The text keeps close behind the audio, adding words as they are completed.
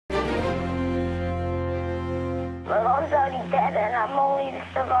My mom's already dead and I'm only the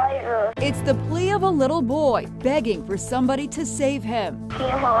survivor. It's the plea of a little boy begging for somebody to save him. Can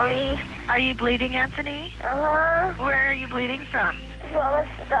you hurry? Are you bleeding, Anthony? Uh-huh. Where are you bleeding from? From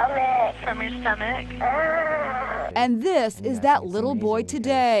the stomach. From your stomach? And this is that little boy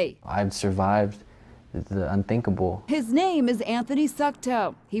today. I've survived the unthinkable. His name is Anthony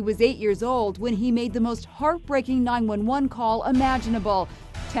Sukto. He was 8 years old when he made the most heartbreaking 911 call imaginable.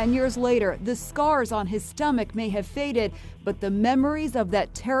 10 years later, the scars on his stomach may have faded, but the memories of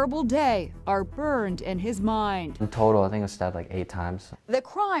that terrible day are burned in his mind. In total, I think I was stabbed like 8 times. The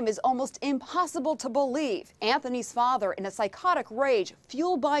crime is almost impossible to believe. Anthony's father, in a psychotic rage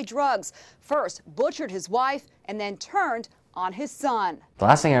fueled by drugs, first butchered his wife and then turned on his son. The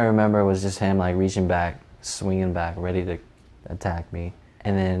last thing I remember was just him like reaching back, swinging back, ready to attack me.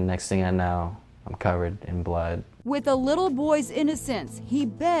 And then next thing I know, I'm covered in blood. With a little boy's innocence, he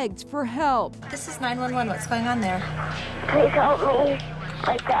begged for help. This is 911. What's going on there? Please help me.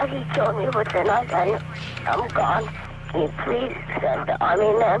 My daddy killed me with the knife and I'm gone. Can you please send the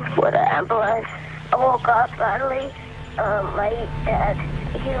army man with an ambulance? I woke up badly. My dad,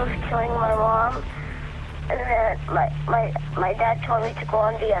 he was killing my mom. And then my dad told me to go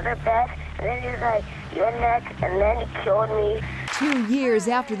on the other bed. And then he was like, "You're next," and then he killed me. 2 years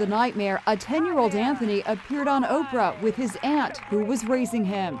after the nightmare, a 10-year-old Anthony appeared on Oprah with his aunt, who was raising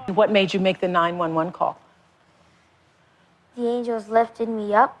him. What made you make the 911 call? The angels lifted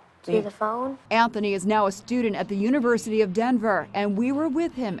me up to the phone. Anthony is now a student at the University of Denver, and we were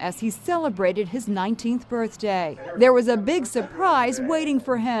with him as he celebrated his 19th birthday. There was a big surprise waiting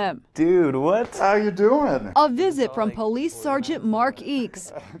for him. Dude, what? How you doing? A visit from Police Sergeant Mark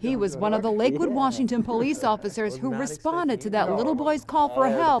Eakes. He was one of the Lakewood, Washington police officers who responded to that little boy's call for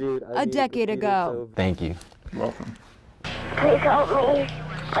help a decade ago. Thank you. Welcome. Please help me.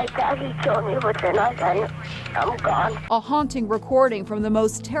 My daddy killed me with the knife and I'm gone. A haunting recording from the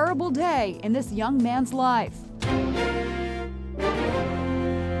most terrible day in this young man's life.